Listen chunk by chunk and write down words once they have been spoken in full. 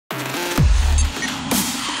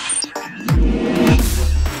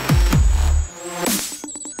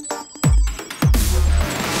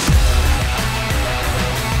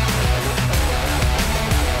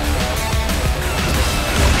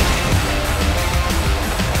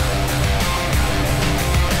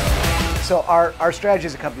So our strategy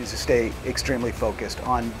as a company is to stay extremely focused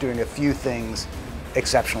on doing a few things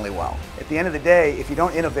exceptionally well. At the end of the day, if you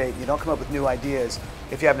don't innovate, you don't come up with new ideas,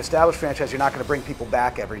 if you have an established franchise, you're not going to bring people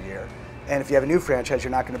back every year. And if you have a new franchise,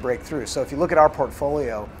 you're not going to break through. So if you look at our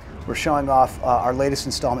portfolio, we're showing off our latest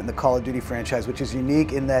installment in the Call of Duty franchise, which is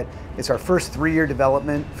unique in that it's our first 3-year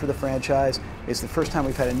development for the franchise. It's the first time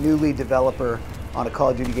we've had a new lead developer on a Call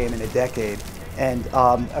of Duty game in a decade. And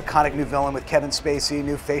iconic new villain with Kevin Spacey,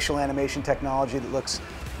 new facial animation technology that looks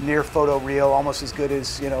near photoreal, almost as good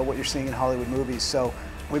as what you're seeing in Hollywood movies. So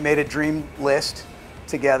we made a dream list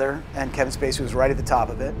together, and Kevin Spacey was right at the top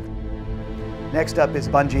of it. Next up is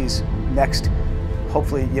Bungie's next,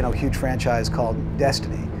 hopefully huge franchise called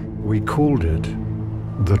Destiny. We called it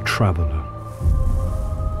The Traveler,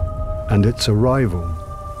 and its arrival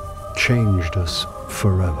changed us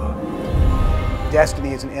forever.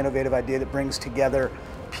 Destiny is an innovative idea that brings together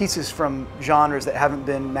pieces from genres that haven't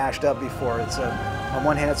been mashed up before. It's on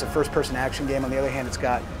one hand, it's a first-person action game. On the other hand, it's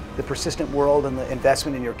got the persistent world and the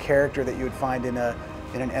investment in your character that you would find in an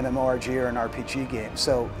MMORPG or an RPG game.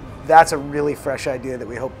 So that's a really fresh idea that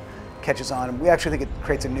we hope catches on. And we actually think it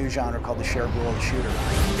creates a new genre called the shared world shooter.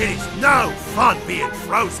 It is no fun being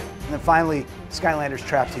frozen. And then finally, Skylanders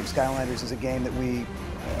Trap Team. Skylanders is a game that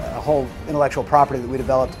a whole intellectual property that we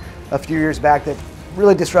developed a few years back that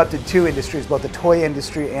really disrupted 2 industries, both the toy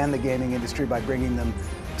industry and the gaming industry, by bringing them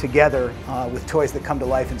together with toys that come to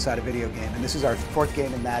life inside a video game. And this is our 4th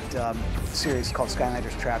game in that series called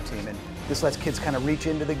Skylanders Trap Team. And this lets kids kind of reach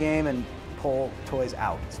into the game and pull toys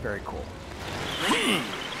out. It's very cool.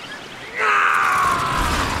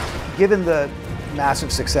 Given the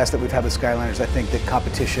massive success that we've had with Skylanders, I think that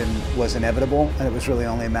competition was inevitable, and it was really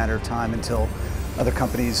only a matter of time until other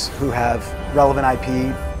companies who have relevant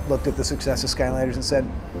IP looked at the success of Skylanders and said,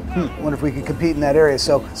 I wonder if we could compete in that area.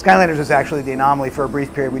 So Skylanders was actually the anomaly for a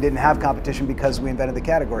brief period. We didn't have competition because we invented the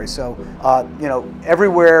category. So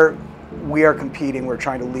everywhere we are competing, we're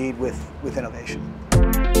trying to lead with innovation.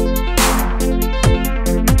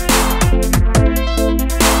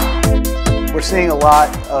 We're seeing a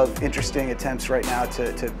lot of interesting attempts right now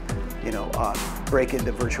to break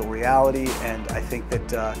into virtual reality, and I think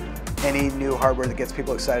that any new hardware that gets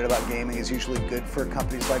people excited about gaming is usually good for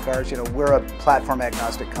companies like ours. We're a platform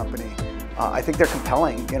agnostic company. I think they're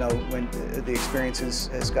compelling, when the experience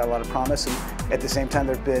has got a lot of promise, and at the same time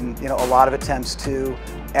there have been a lot of attempts to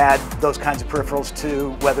add those kinds of peripherals to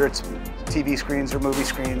whether it's TV screens or movie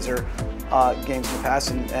screens or games in the past,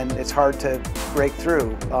 and it's hard to break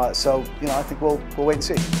through. So I think we'll wait and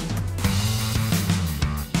see.